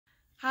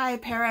Hi,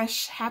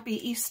 parish. Happy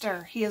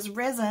Easter. He is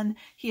risen.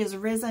 He is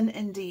risen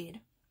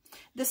indeed.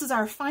 This is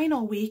our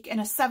final week in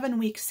a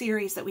 7-week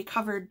series that we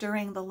covered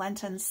during the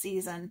Lenten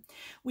season.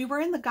 We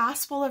were in the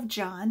Gospel of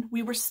John.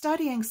 We were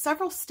studying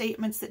several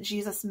statements that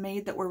Jesus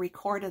made that were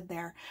recorded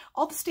there.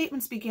 All the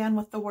statements began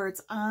with the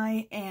words,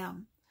 I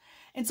am.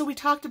 And so we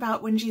talked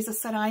about when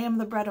Jesus said, I am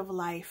the bread of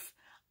life.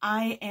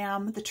 I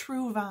am the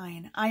true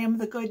vine. I am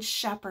the good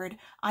shepherd.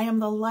 I am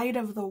the light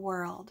of the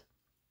world.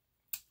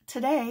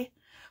 Today,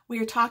 we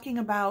are talking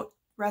about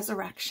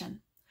resurrection.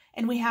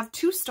 And we have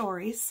two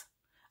stories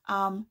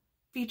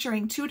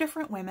featuring two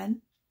different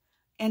women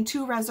and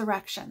two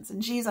resurrections.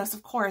 And Jesus,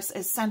 of course,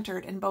 is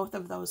centered in both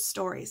of those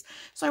stories.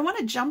 So I want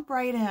to jump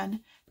right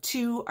in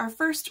to our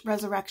first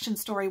resurrection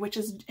story, which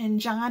is in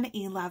John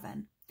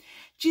 11.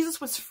 Jesus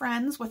was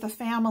friends with a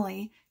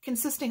family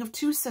consisting of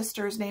two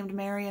sisters named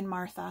Mary and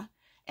Martha,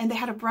 and they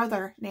had a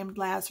brother named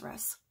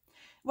Lazarus.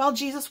 While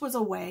Jesus was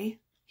away,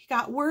 he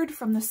got word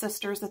from the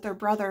sisters that their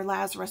brother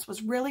Lazarus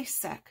was really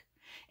sick,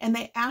 and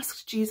they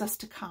asked Jesus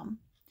to come.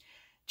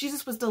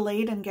 Jesus was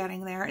delayed in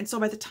getting there, and so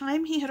by the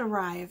time he had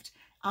arrived,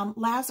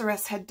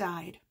 Lazarus had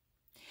died.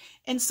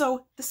 And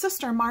so the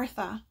sister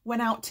Martha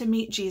went out to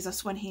meet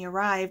Jesus when he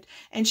arrived,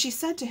 and she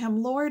said to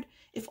him, Lord,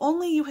 if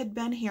only you had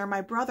been here,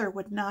 my brother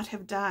would not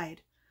have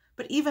died.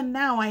 But even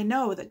now I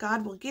know that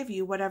God will give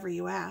you whatever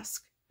you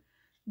ask.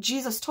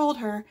 Jesus told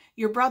her,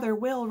 your brother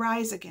will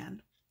rise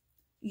again.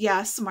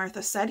 Yes,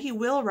 Martha said, he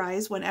will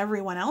rise when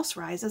everyone else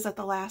rises at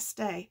the last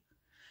day.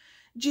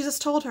 Jesus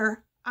told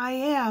her, I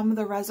am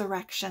the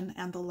resurrection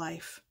and the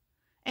life.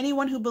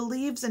 Anyone who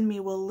believes in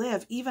me will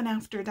live even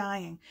after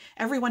dying.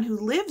 Everyone who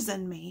lives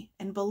in me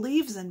and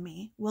believes in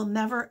me will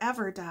never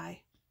ever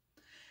die.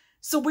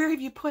 So where have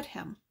you put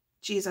him?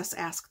 Jesus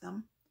asked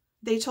them.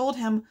 They told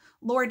him,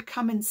 Lord,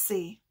 come and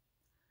see.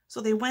 So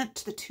they went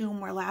to the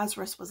tomb where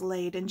Lazarus was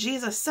laid, and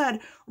Jesus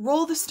said,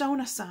 roll the stone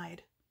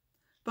aside.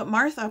 But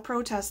Martha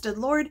protested,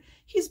 Lord,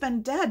 he's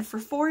been dead for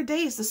 4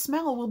 days. The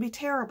smell will be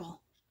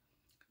terrible.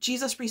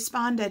 Jesus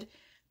responded,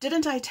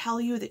 didn't I tell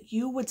you that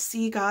you would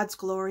see God's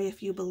glory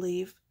if you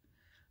believe?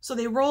 So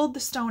they rolled the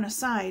stone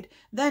aside.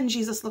 Then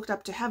Jesus looked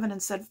up to heaven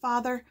and said,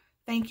 Father,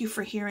 thank you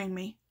for hearing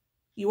me.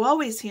 You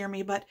always hear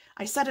me, but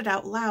I said it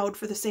out loud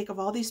for the sake of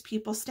all these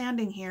people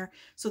standing here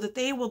so that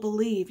they will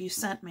believe you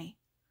sent me.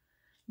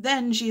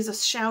 Then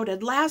Jesus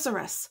shouted,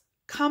 Lazarus,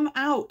 come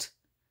out.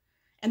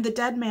 And the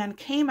dead man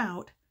came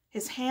out,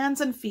 his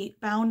hands and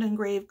feet bound in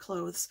grave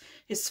clothes,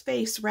 his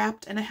face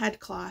wrapped in a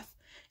headcloth.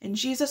 And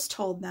Jesus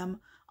told them,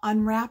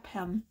 unwrap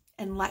him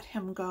and let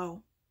him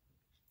go.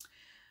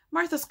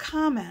 Martha's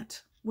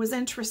comment was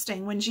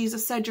interesting when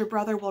Jesus said, your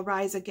brother will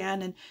rise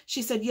again. And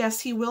she said,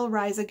 yes, he will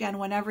rise again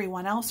when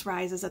everyone else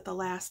rises at the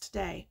last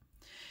day.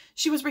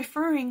 She was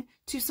referring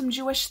to some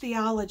Jewish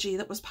theology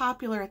that was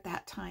popular at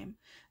that time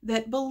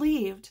that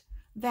believed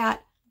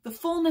that the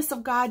fullness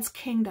of God's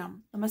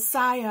kingdom, the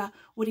Messiah,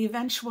 would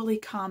eventually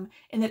come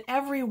and that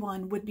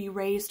everyone would be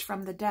raised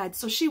from the dead.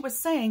 So she was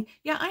saying,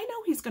 yeah, I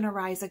know he's going to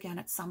rise again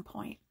at some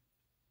point.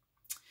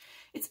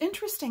 It's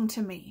interesting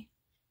to me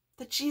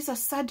that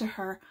Jesus said to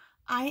her,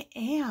 I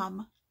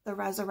am the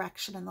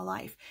resurrection and the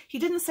life. He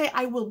didn't say,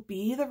 I will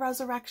be the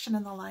resurrection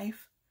and the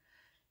life.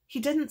 He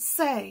didn't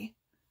say,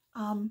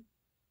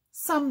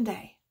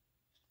 someday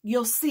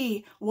you'll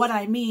see what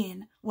I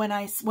mean when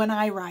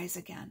I rise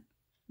again.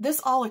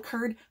 This all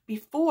occurred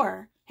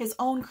before his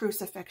own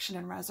crucifixion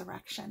and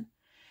resurrection.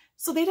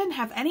 So they didn't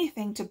have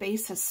anything to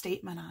base his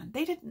statement on.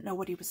 They didn't know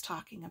what he was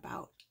talking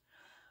about.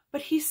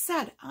 But he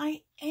said,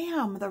 I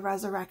am the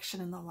resurrection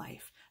and the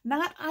life,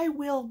 not I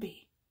will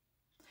be.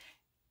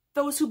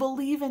 Those who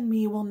believe in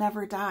me will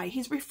never die.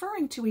 He's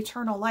referring to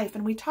eternal life.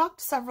 And we talked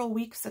several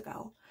weeks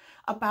ago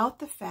about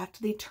the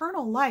fact the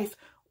eternal life,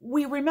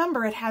 we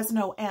remember it has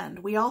no end.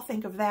 We all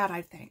think of that,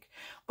 I think.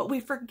 But we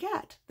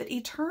forget that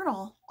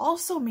eternal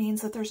also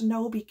means that there's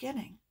no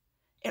beginning.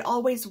 It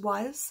always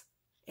was,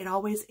 it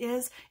always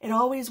is, it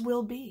always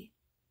will be.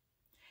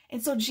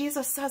 And so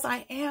Jesus says,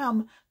 I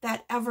am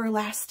that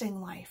everlasting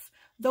life.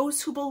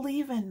 Those who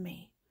believe in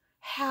me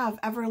have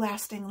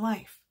everlasting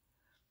life.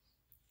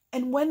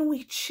 And when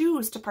we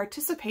choose to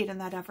participate in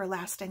that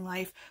everlasting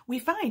life, we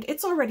find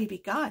it's already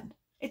begun.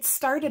 It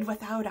started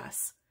without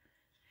us.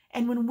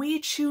 And when we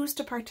choose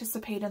to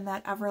participate in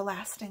that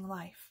everlasting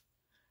life,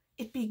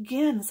 it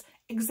begins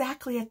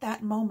exactly at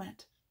that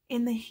moment,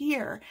 in the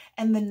here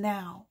and the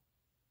now.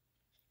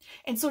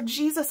 And so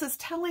Jesus is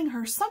telling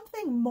her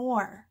something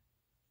more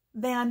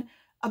than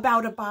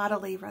about a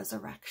bodily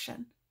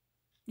resurrection.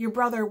 Your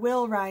brother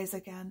will rise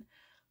again,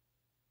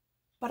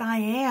 but I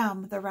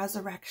am the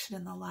resurrection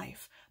and the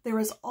life. There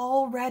is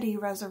already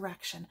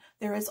resurrection.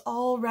 There is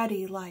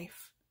already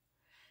life.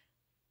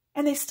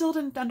 And they still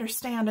didn't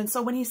understand. And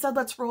so when he said,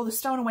 let's roll the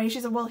stone away,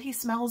 she said, well, he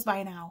smells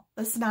by now.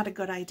 This is not a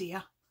good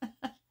idea.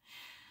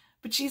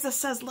 But Jesus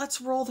says, let's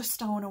roll the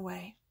stone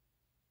away.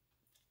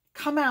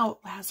 Come out,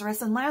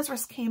 Lazarus. And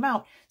Lazarus came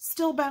out,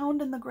 still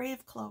bound in the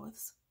grave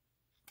clothes.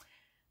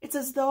 It's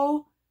as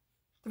though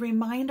the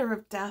reminder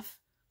of death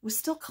was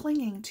still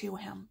clinging to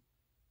him.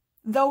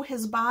 Though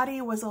his body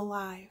was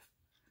alive,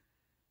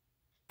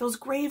 Those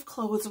grave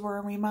clothes were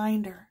a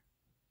reminder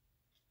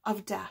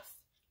of death,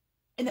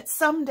 and that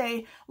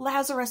someday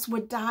Lazarus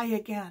would die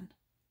again.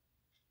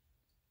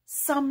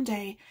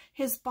 Someday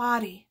his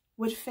body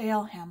would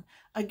fail him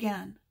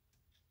again.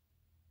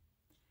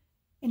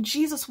 And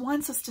Jesus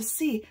wants us to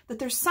see that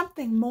there's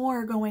something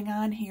more going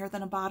on here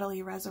than a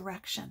bodily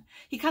resurrection.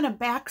 He kind of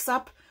backs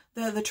up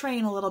the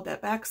train a little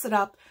bit, backs it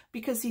up,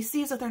 because he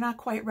sees that they're not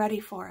quite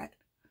ready for it.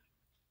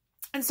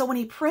 And so when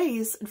he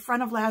prays in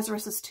front of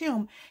Lazarus's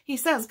tomb, he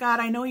says, God,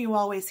 I know you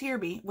always hear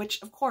me,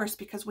 which of course,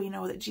 because we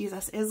know that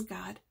Jesus is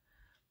God.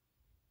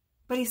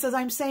 But he says,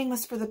 I'm saying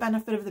this for the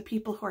benefit of the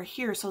people who are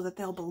here so that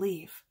they'll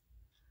believe.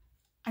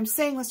 I'm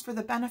saying this for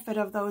the benefit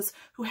of those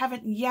who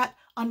haven't yet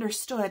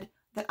understood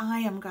that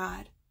I am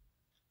God,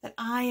 that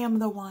I am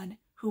the one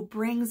who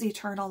brings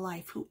eternal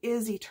life, who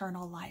is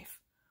eternal life.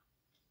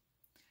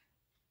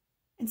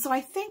 And so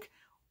I think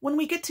when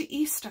we get to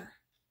Easter,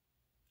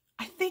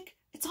 I think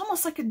it's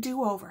almost like a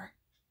do-over.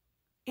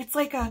 It's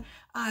like a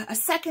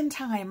second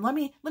time. Let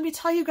me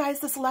tell you guys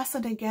this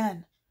lesson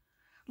again.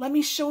 Let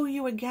me show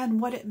you again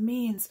what it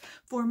means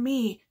for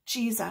me,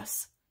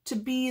 Jesus, to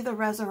be the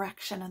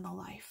resurrection and the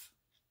life.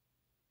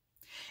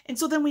 And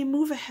so then we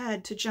move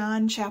ahead to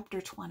John chapter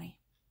 20.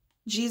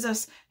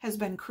 Jesus has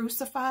been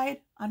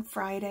crucified on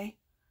Friday.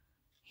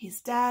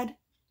 He's dead.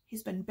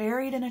 He's been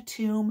buried in a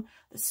tomb.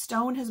 The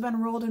stone has been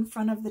rolled in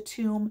front of the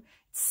tomb.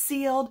 It's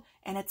sealed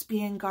and it's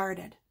being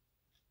guarded.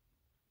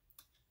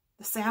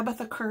 The Sabbath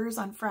occurs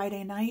on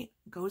Friday night,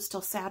 goes till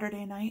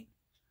Saturday night.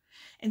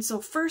 And so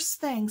first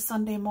thing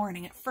Sunday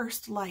morning at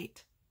first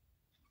light,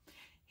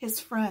 his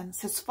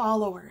friends, his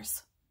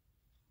followers,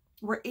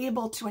 were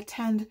able to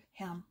attend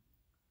him.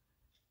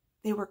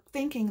 They were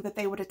thinking that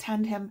they would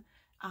attend him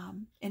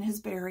in his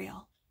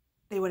burial.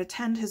 They would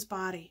attend his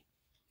body.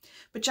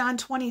 But John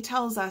 20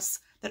 tells us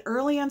that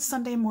early on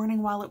Sunday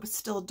morning, while it was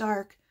still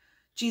dark,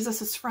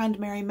 Jesus' friend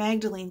Mary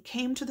Magdalene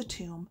came to the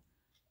tomb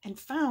and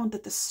found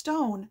that the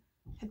stone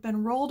had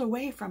been rolled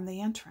away from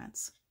the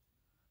entrance.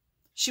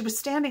 She was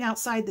standing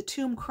outside the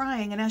tomb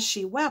crying, and as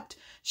she wept,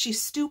 she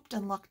stooped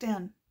and looked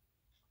in.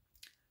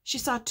 She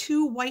saw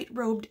two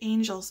white-robed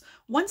angels,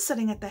 one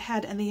sitting at the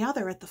head and the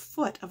other at the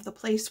foot of the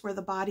place where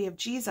the body of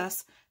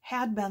Jesus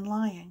had been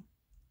lying.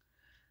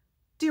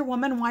 "Dear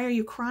woman, why are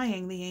you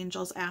crying?" the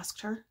angels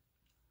asked her.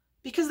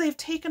 "Because they've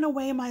taken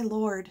away my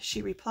Lord,"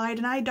 she replied,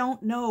 "and I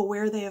don't know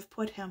where they have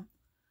put him."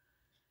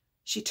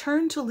 She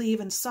turned to leave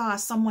and saw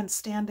someone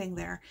standing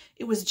there.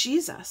 It was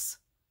Jesus,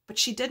 but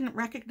she didn't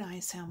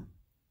recognize him.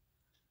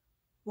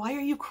 "Why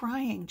are you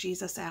crying?"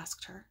 Jesus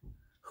asked her.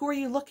 "Who are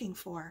you looking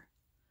for?"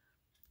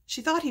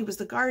 She thought he was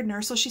the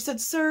gardener, so she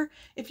said, "Sir,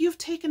 if you've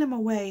taken him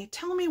away,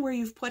 tell me where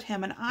you've put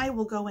him, and I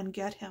will go and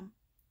get him."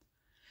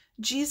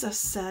 Jesus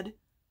said,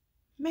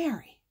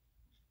 "Mary."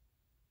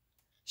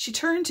 She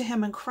turned to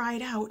him and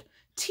cried out,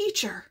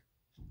 "Teacher!"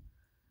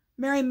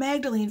 Mary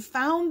Magdalene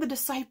found the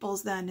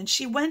disciples then, and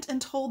she went and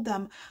told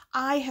them,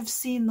 "I have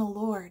seen the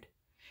Lord."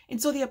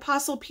 And so the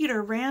Apostle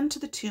Peter ran to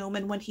the tomb,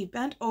 and when he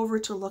bent over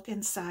to look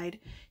inside,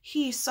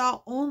 he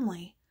saw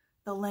only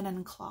the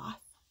linen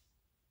cloth.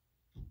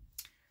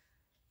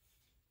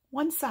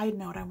 One side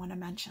note I want to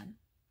mention.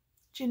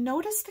 Did you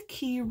notice the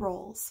key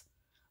roles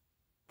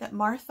that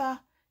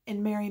Martha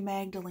and Mary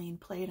Magdalene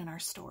played in our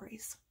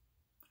stories?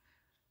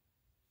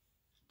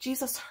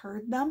 Jesus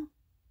heard them.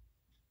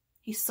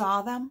 He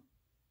saw them.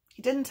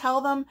 He didn't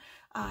tell them,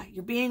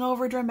 you're being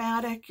over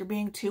dramatic, you're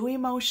being too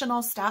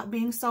emotional, stop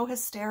being so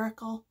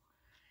hysterical.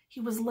 He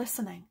was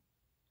listening.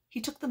 He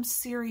took them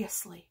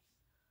seriously.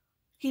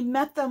 He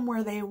met them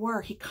where they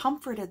were. He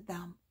comforted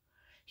them.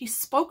 He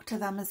spoke to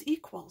them as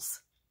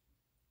equals.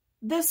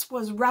 This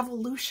was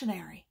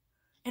revolutionary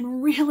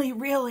and really,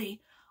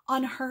 really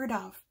unheard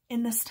of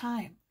in this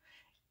time.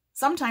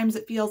 Sometimes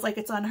it feels like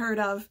it's unheard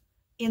of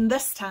in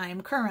this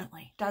time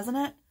currently, doesn't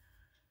it?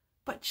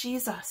 But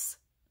Jesus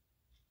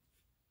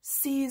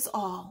sees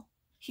all.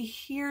 He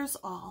hears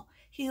all.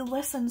 He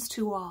listens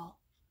to all.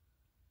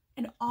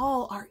 And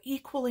all are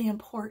equally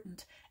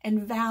important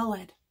and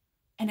valid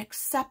and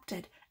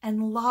accepted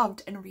and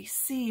loved and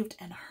received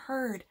and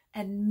heard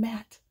and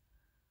met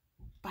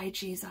by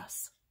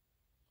Jesus.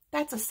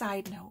 That's a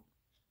side note.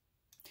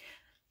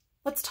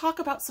 Let's talk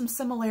about some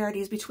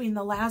similarities between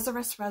the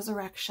Lazarus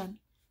resurrection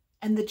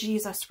and the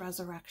Jesus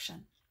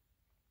resurrection.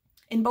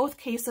 In both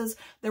cases,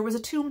 there was a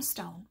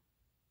tombstone.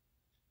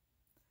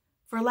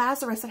 For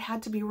Lazarus, it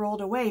had to be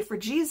rolled away. For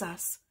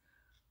Jesus,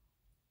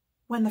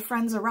 when the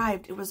friends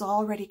arrived, it was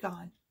already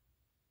gone.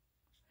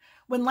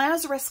 When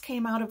Lazarus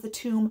came out of the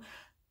tomb,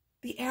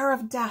 the air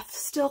of death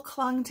still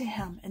clung to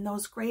him in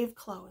those grave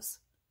clothes.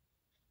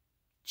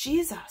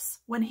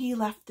 Jesus, when he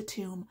left the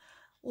tomb,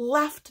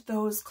 left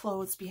those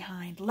clothes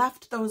behind,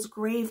 left those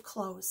grave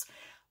clothes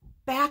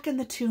back in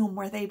the tomb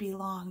where they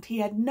belonged. He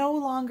had no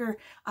longer,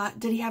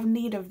 did he have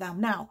need of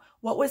them. Now,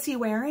 what was he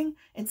wearing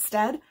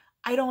instead?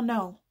 I don't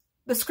know.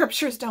 The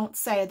scriptures don't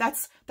say.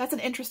 That's an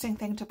interesting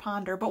thing to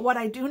ponder. But what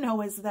I do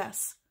know is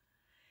this.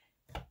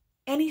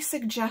 Any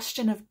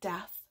suggestion of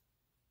death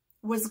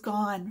was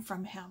gone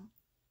from him.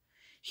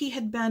 He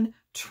had been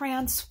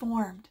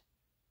transformed.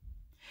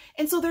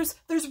 And so there's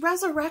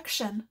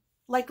resurrection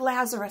like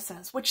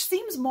Lazarus's, which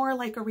seems more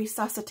like a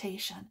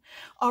resuscitation,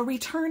 a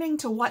returning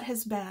to what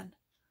has been,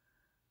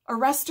 a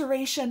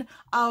restoration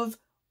of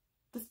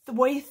the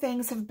way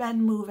things have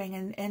been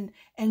moving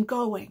and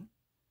going.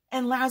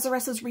 And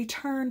Lazarus has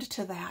returned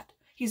to that.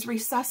 He's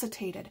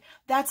resuscitated.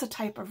 That's a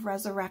type of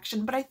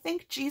resurrection. But I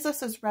think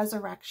Jesus'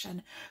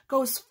 resurrection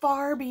goes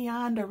far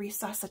beyond a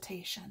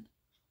resuscitation.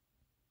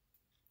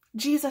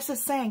 Jesus is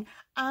saying,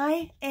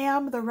 I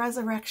am the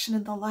resurrection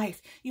and the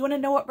life. You want to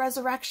know what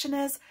resurrection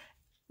is?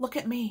 Look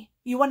at me.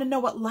 You want to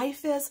know what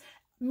life is?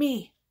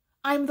 Me.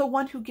 I'm the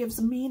one who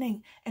gives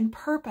meaning and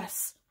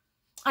purpose.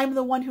 I'm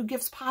the one who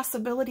gives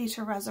possibility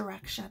to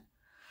resurrection.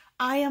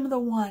 I am the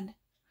one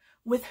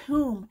with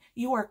whom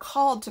you are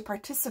called to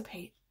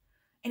participate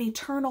in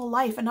eternal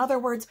life. In other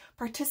words,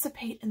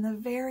 participate in the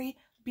very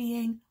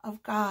being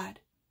of God.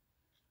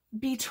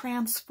 Be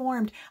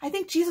transformed. I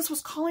think Jesus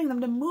was calling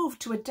them to move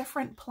to a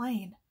different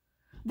plane.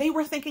 They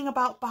were thinking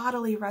about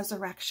bodily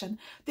resurrection.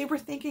 They were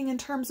thinking in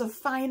terms of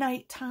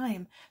finite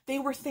time. They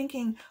were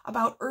thinking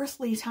about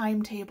earthly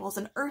timetables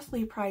and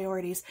earthly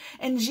priorities.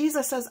 And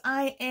Jesus says,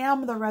 I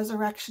am the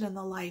resurrection and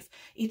the life.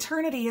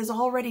 Eternity has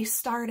already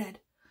started.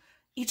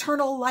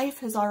 Eternal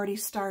life has already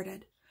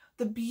started.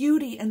 The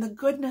beauty and the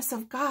goodness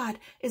of God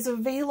is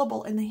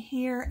available in the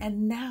here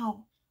and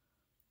now.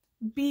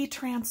 Be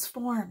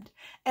transformed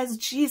as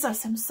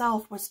Jesus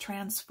himself was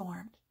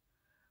transformed,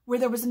 where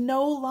there was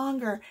no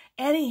longer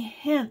any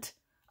hint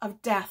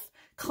of death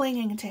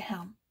clinging to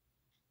him.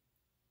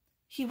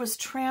 He was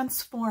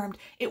transformed.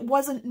 It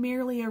wasn't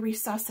merely a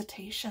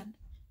resuscitation.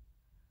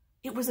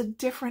 It was a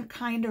different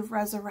kind of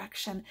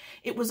resurrection.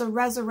 It was a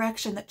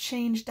resurrection that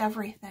changed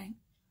everything.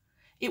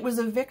 It was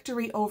a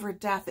victory over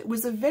death. It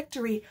was a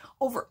victory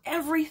over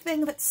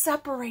everything that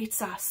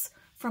separates us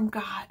from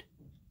God.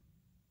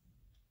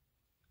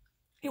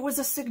 It was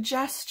a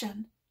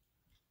suggestion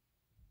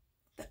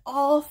that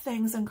all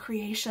things in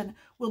creation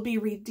will be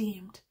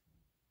redeemed.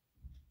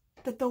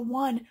 That the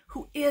one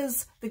who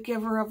is the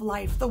giver of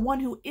life, the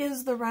one who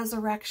is the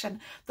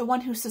resurrection, the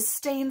one who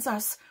sustains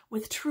us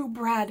with true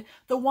bread,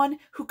 the one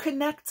who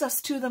connects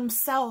us to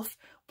himself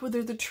with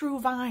the true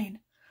vine,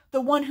 the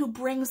one who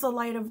brings the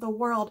light of the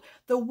world,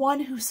 the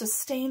one who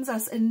sustains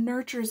us and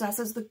nurtures us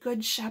as the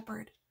good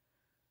shepherd.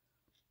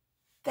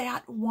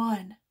 That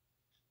one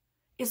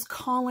is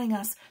calling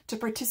us to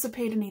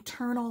participate in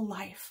eternal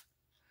life,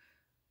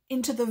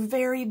 into the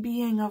very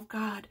being of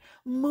God.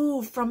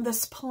 Move from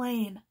this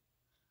plane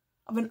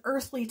of an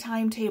earthly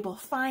timetable,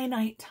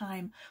 finite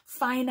time,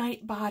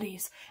 finite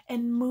bodies,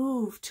 and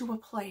move to a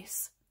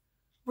place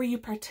where you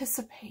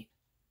participate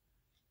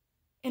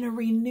in a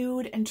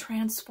renewed and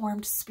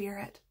transformed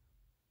spirit,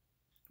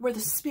 where the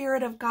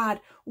Spirit of God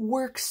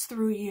works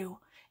through you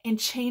and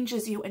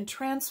changes you and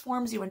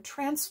transforms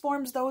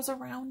those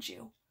around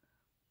you.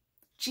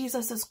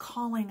 Jesus is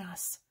calling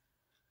us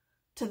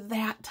to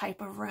that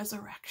type of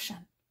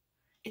resurrection.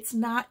 It's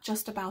not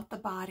just about the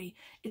body,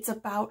 it's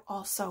about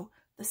also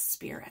the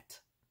spirit.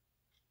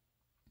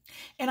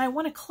 And I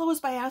want to close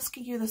by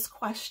asking you this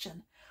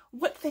question.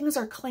 What things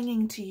are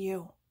clinging to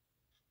you?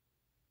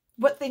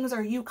 What things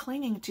are you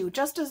clinging to?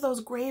 Just as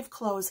those grave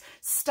clothes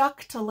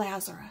stuck to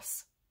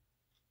Lazarus.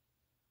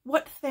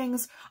 What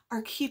things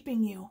are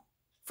keeping you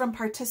from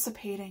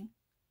participating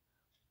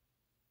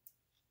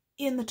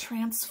in the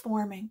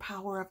transforming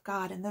power of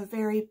God and the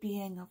very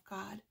being of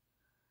God?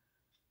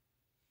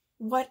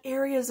 What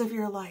areas of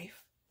your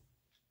life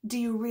do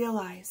you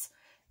realize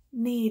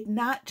need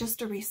not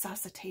just a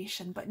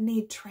resuscitation, but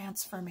need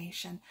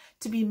transformation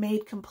to be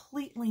made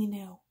completely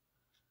new?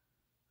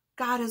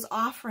 God is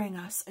offering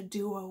us a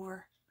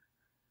do-over.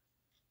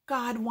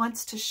 God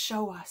wants to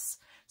show us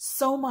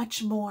so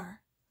much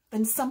more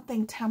than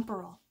something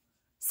temporal,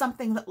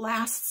 something that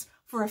lasts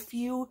for a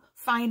few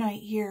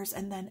finite years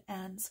and then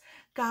ends.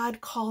 God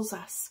calls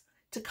us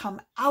to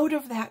come out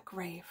of that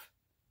grave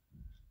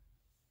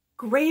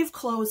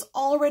clothes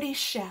already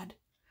shed.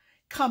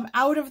 Come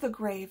out of the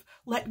grave.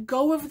 Let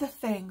go of the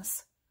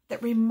things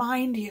that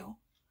remind you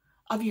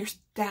of your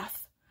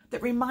death,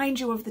 that remind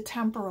you of the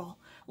temporal.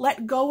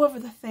 Let go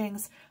of the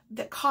things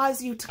that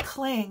cause you to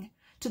cling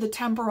to the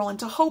temporal and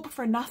to hope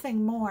for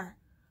nothing more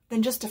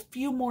than just a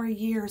few more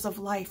years of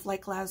life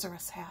like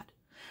Lazarus had.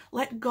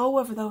 Let go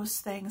of those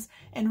things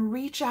and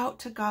reach out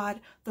to God,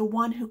 the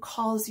one who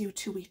calls you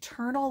to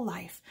eternal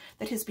life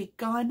that has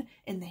begun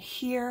in the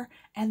here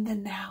and the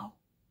now.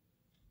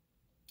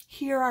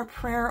 Hear our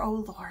prayer, O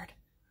Lord,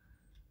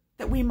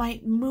 that we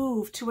might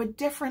move to a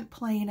different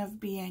plane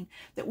of being,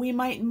 that we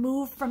might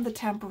move from the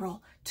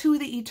temporal to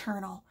the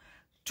eternal.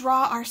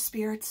 Draw our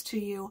spirits to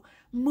you.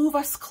 Move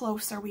us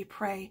closer, we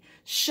pray.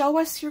 Show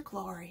us your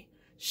glory.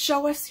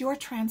 Show us your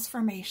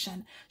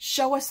transformation.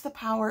 Show us the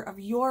power of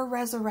your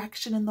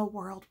resurrection in the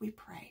world, we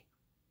pray.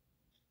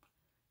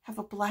 Have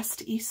a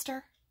blessed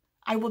Easter.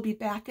 I will be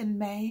back in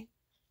May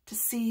to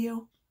see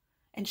you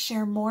and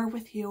share more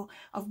with you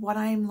of what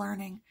I am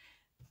learning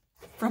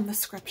from the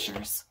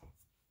scriptures.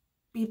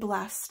 Be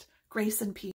blessed. Grace and peace.